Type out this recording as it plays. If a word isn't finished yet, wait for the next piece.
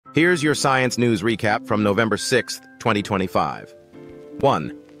Here's your science news recap from November 6th, 2025.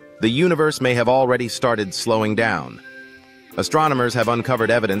 1. The universe may have already started slowing down. Astronomers have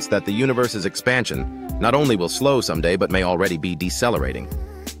uncovered evidence that the universe's expansion not only will slow someday but may already be decelerating.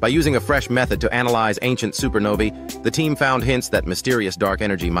 By using a fresh method to analyze ancient supernovae, the team found hints that mysterious dark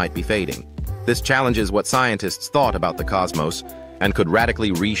energy might be fading. This challenges what scientists thought about the cosmos and could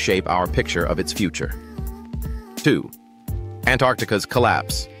radically reshape our picture of its future. 2. Antarctica's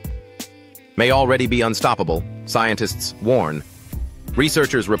collapse may already be unstoppable, scientists warn.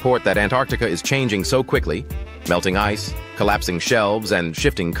 Researchers report that Antarctica is changing so quickly, melting ice, collapsing shelves, and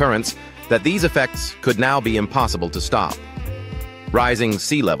shifting currents, that these effects could now be impossible to stop. Rising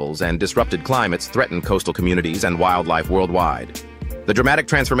sea levels and disrupted climates threaten coastal communities and wildlife worldwide. The dramatic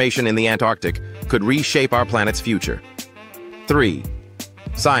transformation in the Antarctic could reshape our planet's future. 3.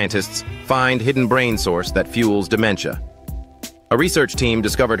 Scientists find hidden brain source that fuels dementia. A research team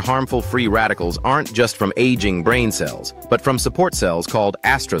discovered harmful free radicals aren't just from aging brain cells, but from support cells called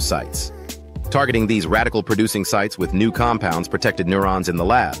astrocytes. Targeting these radical-producing sites with new compounds protected neurons in the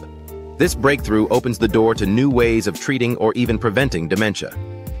lab. This breakthrough opens the door to new ways of treating or even preventing dementia.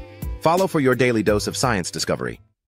 Follow for your daily dose of science discovery.